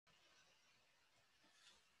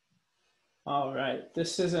All right,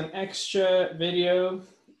 this is an extra video.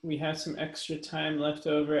 We have some extra time left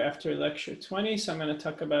over after lecture 20, so I'm going to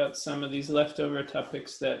talk about some of these leftover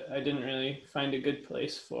topics that I didn't really find a good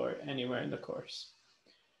place for anywhere in the course.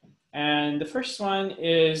 And the first one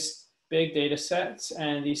is big data sets,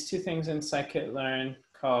 and these two things in scikit-learn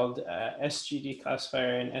called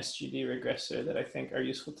SGDClassifier and SGDRegressor that I think are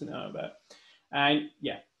useful to know about.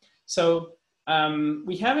 So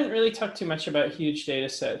we haven't really talked too much about huge data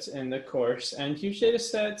sets in the course, and huge data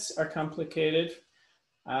sets are complicated.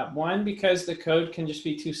 One, because the code can just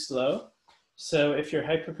be too slow. So if your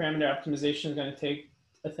hyperparameter optimization is going to take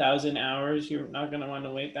 1,000 hours, you're not going to want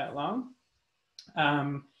to wait that long.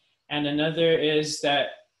 And another is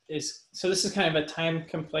so this is kind of a time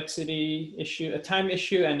complexity issue, a time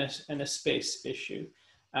issue and a space issue.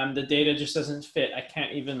 The data just doesn't fit. I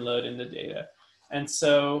can't even load in the data. And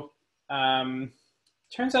so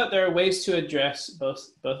turns out there are ways to address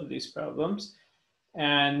both of these problems.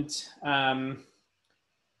 And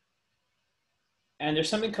there's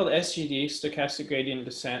something called SGD, stochastic gradient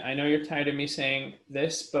descent. I know you're tired of me saying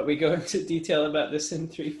this, but we go into detail about this in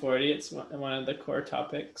 340. It's one of the core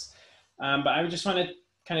topics. But I just want to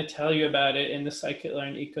kind of tell you about it in the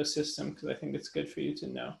scikit-learn ecosystem because I think it's good for you to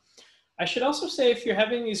know. I should also say, if you're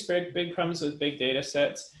having these big problems with big data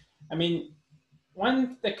sets, I mean,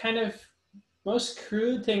 the kind of most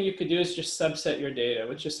crude thing you could do is just subset your data,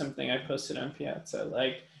 which is something I posted on Piazza.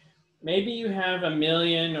 Like, maybe you have 1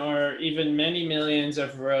 million or even many millions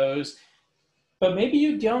of rows, but maybe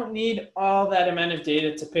you don't need all that amount of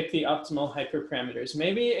data to pick the optimal hyperparameters.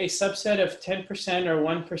 Maybe a subset of 10% or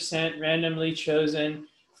 1% randomly chosen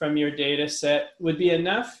from your data set would be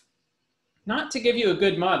enough, not to give you a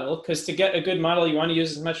good model, because to get a good model, you want to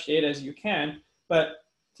use as much data as you can, but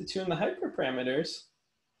to tune the hyperparameters,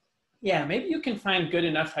 yeah, maybe you can find good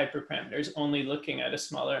enough hyperparameters only looking at a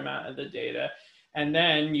smaller amount of the data. And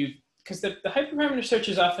then because the hyperparameter search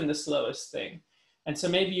is often the slowest thing. And so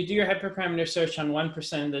maybe you do your hyperparameter search on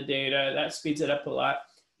 1% of the data, that speeds it up a lot.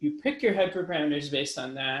 You pick your hyperparameters based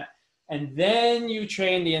on that, and then you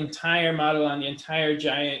train the entire model on the entire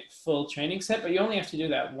giant full training set, but you only have to do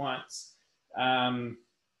that once.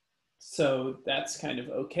 So that's kind of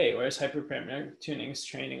okay, whereas hyperparameter tuning is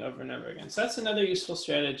training over and over again. So that's another useful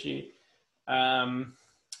strategy that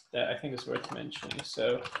I think is worth mentioning.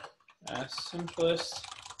 So simplest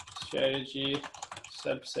strategy,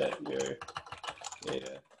 subset your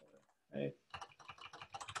data, right?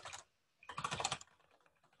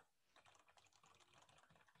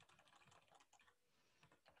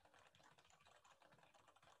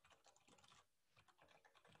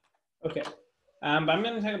 Okay, but I'm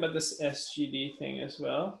going to talk about this SGD thing as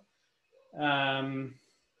well.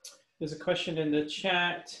 There's a question in the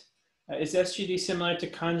chat. Is SGD similar to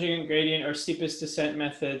conjugate gradient or steepest descent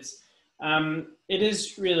methods? It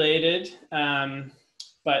is related,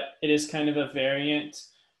 but it is kind of a variant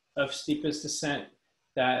of steepest descent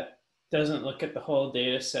that doesn't look at the whole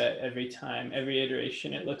data set every time, every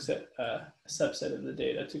iteration. It looks at a subset of the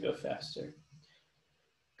data to go faster.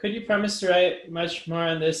 Could you promise to write much more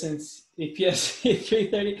on this in CPSC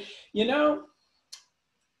 330? You know,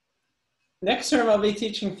 next term I'll be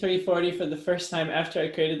teaching 340 for the first time after I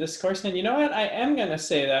created this course. And you know what? I am going to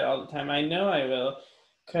say that all the time. I know I will,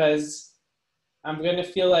 because I'm going to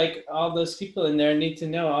feel like all those people in there need to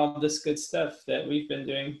know all this good stuff that we've been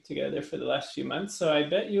doing together for the last few months. So I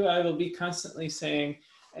bet you I will be constantly saying,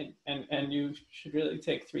 and you should really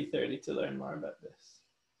take 330 to learn more about this.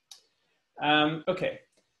 Okay,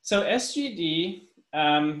 so SGD,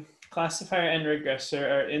 classifier and regressor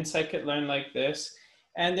are in scikit-learn like this,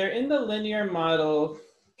 and they're in the linear model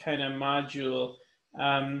kind of module.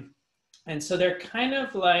 And so they're kind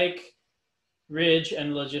of like ridge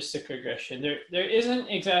and logistic regression. There isn't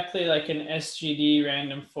exactly like an SGD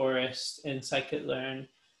random forest in scikit-learn,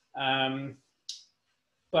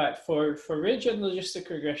 but for ridge and logistic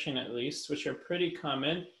regression at least, which are pretty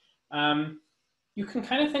common, you can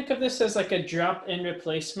kind of think of this as like a drop-in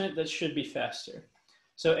replacement that should be faster.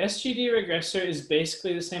 So SGDRegressor is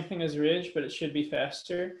basically the same thing as ridge, but it should be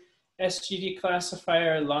faster.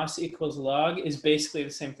 SGDClassifier loss equals log is basically the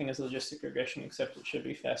same thing as logistic regression, except it should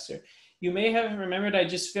be faster. You may have remembered I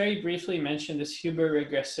just very briefly mentioned this Huber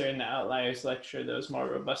regressor in the outliers lecture, those more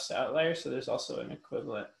robust outliers. So there's also an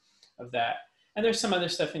equivalent of that. And there's some other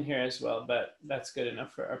stuff in here as well, but that's good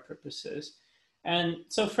enough for our purposes. And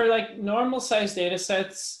so for like normal size data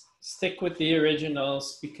sets, stick with the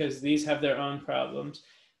originals because these have their own problems.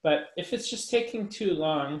 But if it's just taking too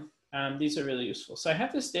long, these are really useful. So I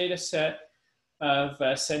have this data set of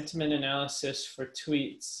sentiment analysis for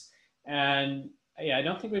tweets. And yeah, I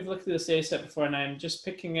don't think we've looked at this data set before, and I'm just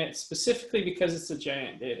picking it specifically because it's a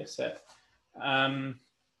giant data set. And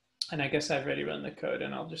I guess I've already run the code,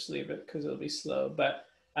 and I'll just leave it because it'll be slow. But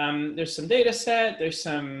there's some data set, there's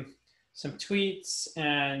some tweets,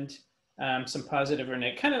 and some positive or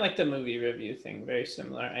negative, kind of like the movie review thing, very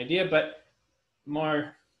similar idea, but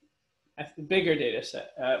more bigger data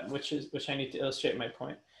set, which I need to illustrate my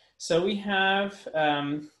point. So we have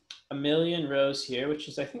 1,000,000 rows here, which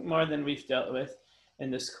is I think more than we've dealt with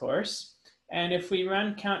in this course. And if we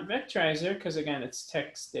run count vectorizer, because again it's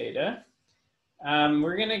text data,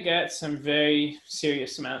 we're going to get some very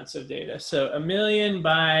serious amounts of data. So 1,000,000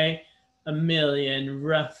 by 1,000,000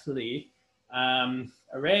 roughly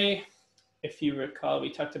array. If you recall,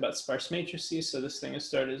 we talked about sparse matrices. So this thing is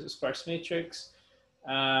stored as a sparse matrix.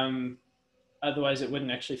 Otherwise, it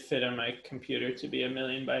wouldn't actually fit on my computer to be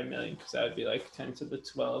 1,000,000 by 1,000,000, because that would be like 10 to the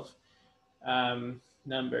 12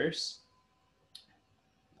 numbers.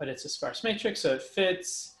 But it's a sparse matrix, so it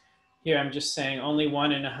fits. Here, I'm just saying only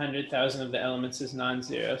 1 in 100,000 of the elements is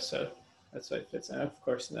non-zero, so that's why it fits. And of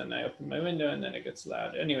course, then I open my window and then it gets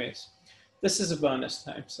loud. Anyways, this is a bonus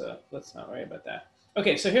time, so let's not worry about that.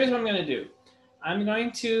 Okay, so here's what I'm going to do. I'm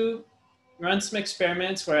going to run some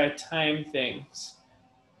experiments where I time things.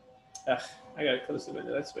 Ugh, I gotta close the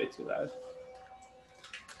window, that's way too loud.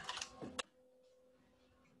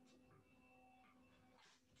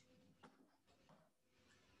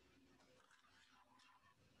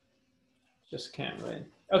 Just can't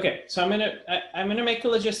win. Okay, so I'm gonna make a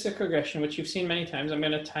logistic regression, which you've seen many times. I'm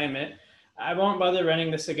gonna time it. I won't bother running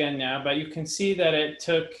this again now, but you can see that it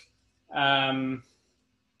took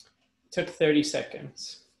 30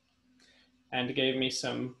 seconds and gave me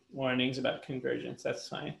some warnings about convergence. That's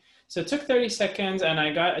fine. So it took 30 seconds, and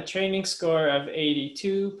I got a training score of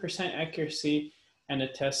 82% accuracy and a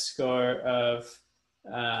test score of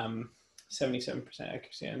 77%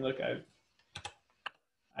 accuracy. And look,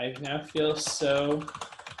 I now feel so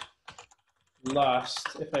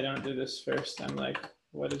lost if I don't do this first. I'm like,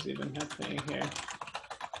 what is even happening here?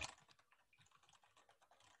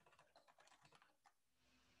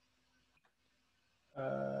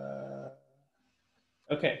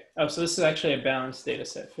 Okay, oh, so this is actually a balanced data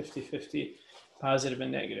set, 50-50, positive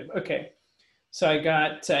and negative. Okay, so I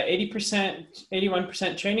got 80%,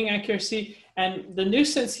 81% training accuracy. And the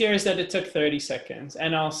nuisance here is that it took 30 seconds.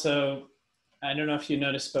 And also, I don't know if you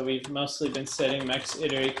noticed, but we've mostly been setting max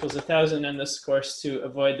iter equals 1,000 in this course to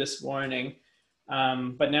avoid this warning.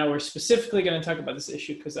 But now we're specifically going to talk about this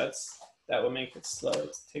issue because that will make it slow.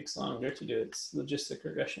 It takes longer to do its logistic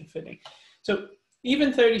regression fitting. So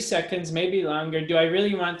even 30 seconds, maybe longer. Do I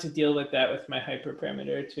really want to deal with that with my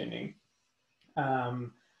hyperparameter tuning?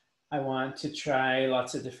 I want to try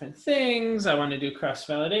lots of different things. I want to do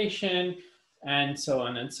cross-validation and so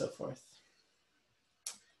on and so forth.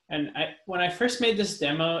 And when I first made this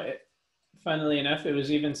demo, funnily enough, it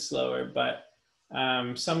was even slower, but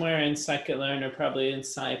somewhere in scikit-learn or probably in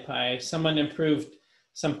SciPy, someone improved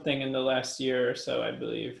something in the last year or so, I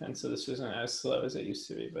believe. And so this wasn't as slow as it used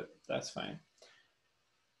to be, but that's fine.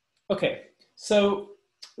 Okay, so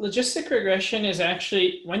logistic regression is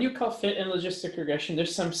actually, when you call fit in logistic regression,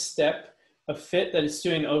 there's some step of fit that it's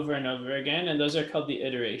doing over and over again, and those are called the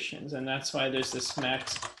iterations. And that's why there's this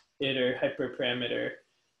max iter hyperparameter.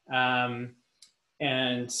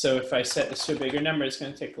 And so if I set this to a bigger number, it's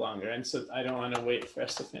going to take longer. And so I don't want to wait for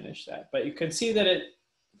us to finish that. But you can see that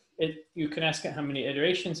you can ask it how many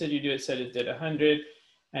iterations did you do. It said it did 100,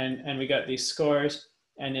 and we got these scores,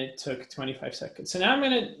 and it took 25 seconds. So now I'm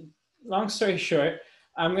going to, long story short,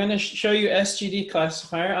 I'm going to show you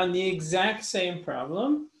SGDClassifier on the exact same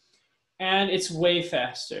problem, and it's way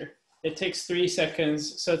faster. It takes 3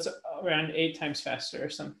 seconds, so it's around 8 times faster or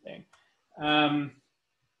something.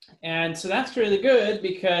 And so that's really good,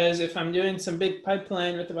 because if I'm doing some big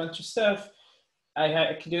pipeline with a bunch of stuff,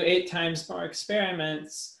 I can do 8 times more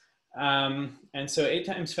experiments. And so 8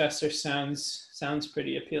 times faster sounds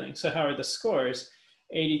pretty appealing. So how are the scores?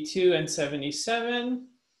 82 and 77.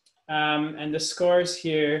 And the scores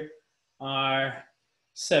here are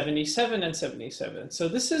 77 and 77. So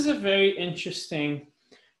this is a very interesting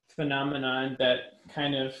phenomenon that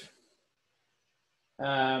kind of,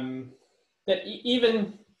 that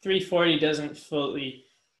even 340 doesn't fully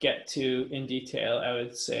get to in detail, I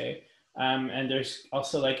would say. And there's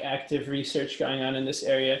also like active research going on in this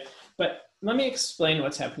area. But let me explain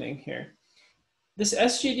what's happening here. This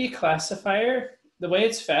SGDClassifier, the way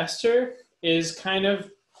it's faster is kind of,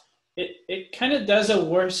 it kind of does a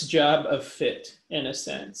worse job of fit in a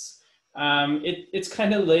sense. It's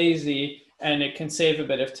kind of lazy, and it can save a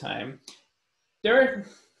bit of time.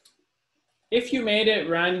 If you made it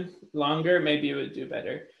run longer, maybe it would do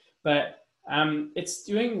better. But it's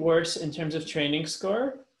doing worse in terms of training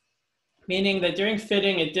score, meaning that during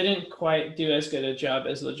fitting, it didn't quite do as good a job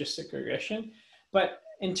as logistic regression. But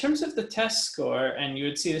in terms of the test score, and you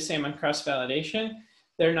would see the same on cross-validation,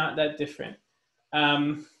 they're not that different.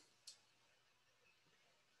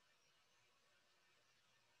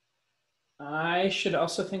 I should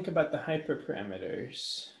also think about the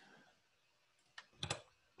hyperparameters.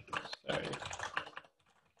 Sorry.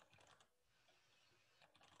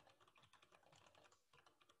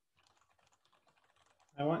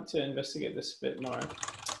 I want to investigate this a bit more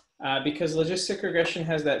because logistic regression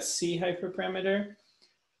has that C hyperparameter,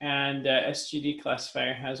 and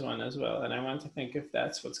SGDClassifier has one as well. And I want to think if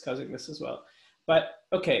that's what's causing this as well. But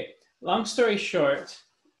okay, long story short,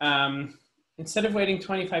 instead of waiting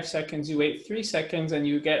 25 seconds, you wait 3 seconds and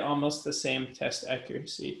you get almost the same test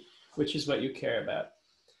accuracy, which is what you care about.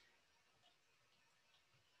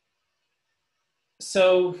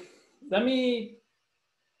 So let me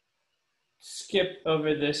skip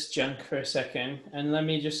over this junk for a second, and let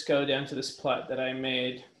me just go down to this plot that I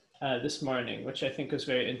made this morning, which I think was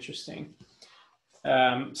very interesting.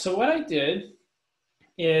 So what I did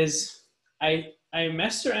is I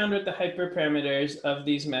messed around with the hyperparameters of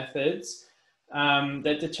these methods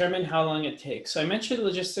that determine how long it takes. So I mentioned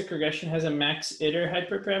logistic regression has a max iter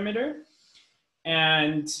hyperparameter,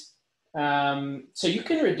 and so you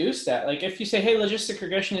can reduce that. Like if you say, hey, logistic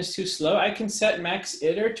regression is too slow, I can set max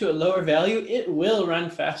iter to a lower value. It will run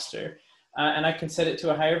faster. And I can set it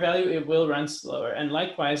to a higher value. It will run slower. And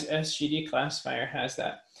likewise, SGDClassifier has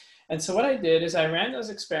that. And so what I did is I ran those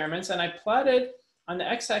experiments and I plotted on the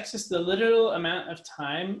x-axis the literal amount of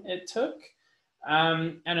time it took.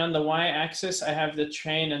 And on the y-axis, I have the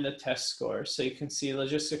train and the test score. So you can see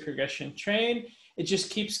logistic regression train. It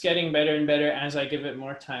just keeps getting better and better as I give it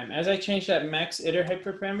more time. As I change that max iter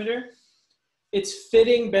hyperparameter, it's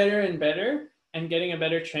fitting better and better and getting a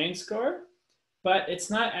better train score, but it's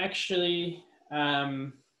not actually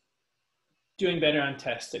doing better on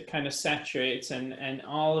test. It kind of saturates, and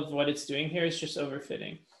all of what it's doing here is just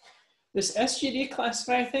overfitting. This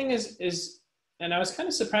SGDClassifier thing is, and I was kind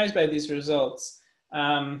of surprised by these results,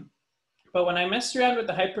 but when I messed around with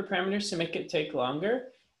the hyperparameters to make it take longer,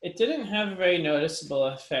 it didn't have a very noticeable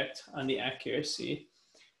effect on the accuracy.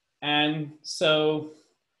 And so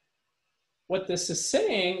what this is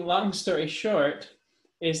saying, long story short,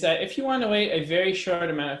 is that if you want to wait a very short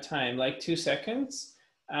amount of time, like 2 seconds,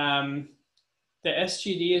 the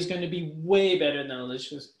SGD is going to be way better than a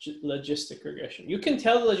logistic regression. You can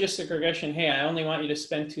tell the logistic regression, hey, I only want you to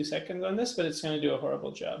spend 2 seconds on this, but it's going to do a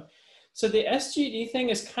horrible job. So the SGD thing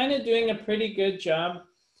is kind of doing a pretty good job.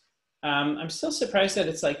 I'm still surprised that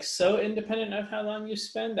it's like so independent of how long you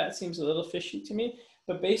spend. That seems a little fishy to me.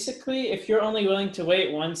 But basically, if you're only willing to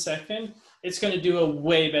wait 1 second, it's going to do a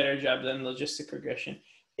way better job than logistic regression.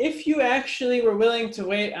 If you actually were willing to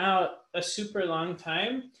wait out a super long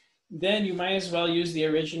time, then you might as well use the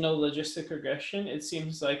original logistic regression. It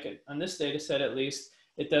seems like on this data set, at least,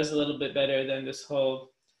 it does a little bit better than this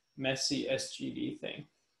whole messy SGD thing.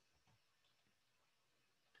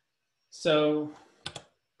 So,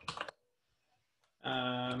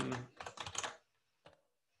 I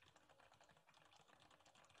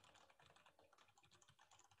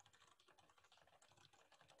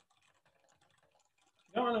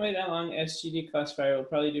don't want to wait that long. SGDClassifier will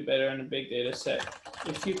probably do better on a big data set.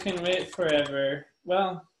 If you can wait forever,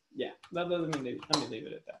 well, yeah, let me leave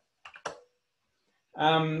it at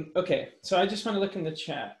that. Okay, so I just want to look in the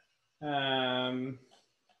chat.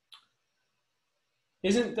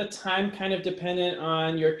 Isn't the time kind of dependent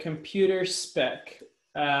on your computer spec?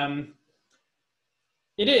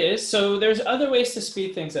 It is. So there's other ways to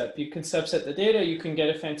speed things up. You can subset the data. You can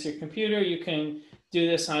get a fancier computer. You can do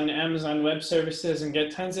this on Amazon Web Services and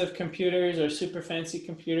get tons of computers or super fancy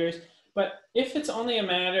computers. But if it's only a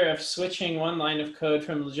matter of switching one line of code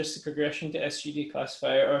from logistic regression to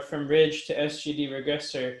SGDClassifier or from Ridge to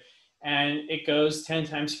SGDRegressor, and it goes 10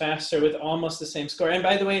 times faster with almost the same score. And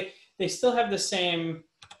by the way, they still have the same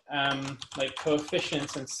like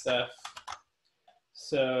coefficients and stuff.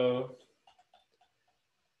 So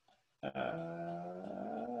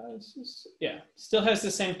yeah, still has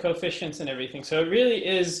the same coefficients and everything. So it really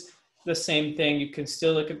is the same thing. You can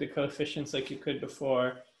still look at the coefficients like you could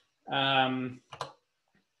before.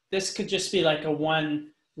 This could just be like a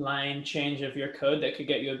one-line change of your code that could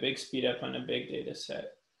get you a big speed up on a big data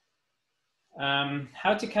set.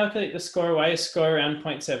 How to calculate the score? Why is score around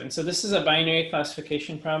 0.7? So this is a binary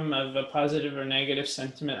classification problem of a positive or negative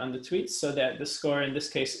sentiment on the tweets, so that the score in this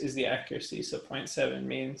case is the accuracy. So 0.7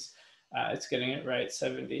 means it's getting it right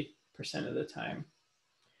 70% of the time.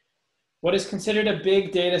 What is considered a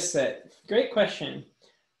big data set? Great question.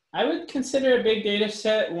 I would consider a big data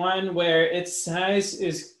set one where its size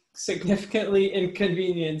is significantly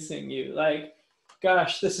inconveniencing you. Like,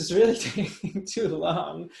 gosh, this is really taking too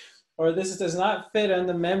long, or this does not fit on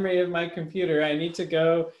the memory of my computer. I need to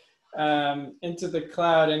go into the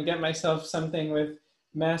cloud and get myself something with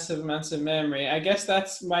massive amounts of memory. I guess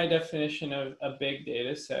that's my definition of a big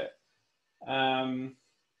data set.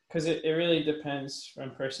 Because it really depends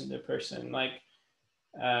from person to person. Like,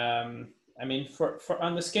 I mean, for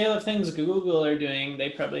on the scale of things Google are doing, they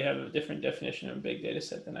probably have a different definition of big data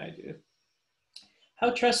set than I do. How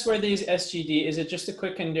trustworthy is SGD? Is it just a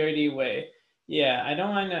quick and dirty way? Yeah, I don't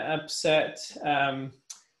want to upset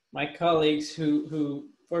my colleagues who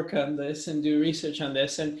work on this and do research on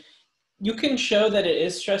this. And you can show that it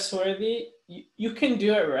is trustworthy. You can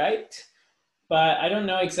do it right, but I don't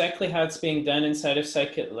know exactly how it's being done inside of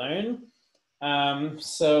scikit-learn.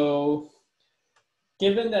 So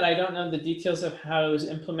given that I don't know the details of how it was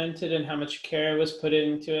implemented and how much care was put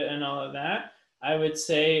into it and all of that, I would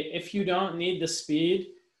say if you don't need the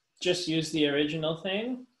speed, just use the original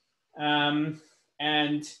thing.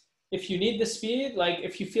 And if you need the speed, like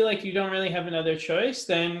if you feel like you don't really have another choice,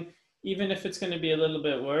 then even if it's going to be a little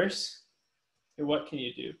bit worse, what can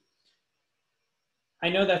you do? I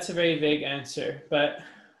know that's a very vague answer, but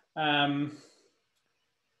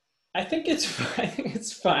I think it's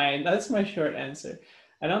fine. That's my short answer.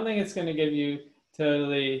 I don't think it's going to give you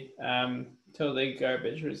totally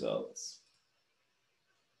garbage results.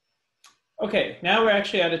 Okay, now we're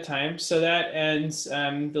actually out of time. So that ends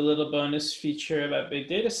the little bonus feature about big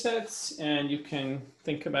data sets, and you can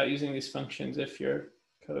think about using these functions if your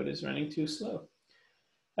code is running too slow.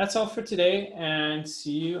 That's all for today, and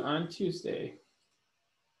see you on Tuesday.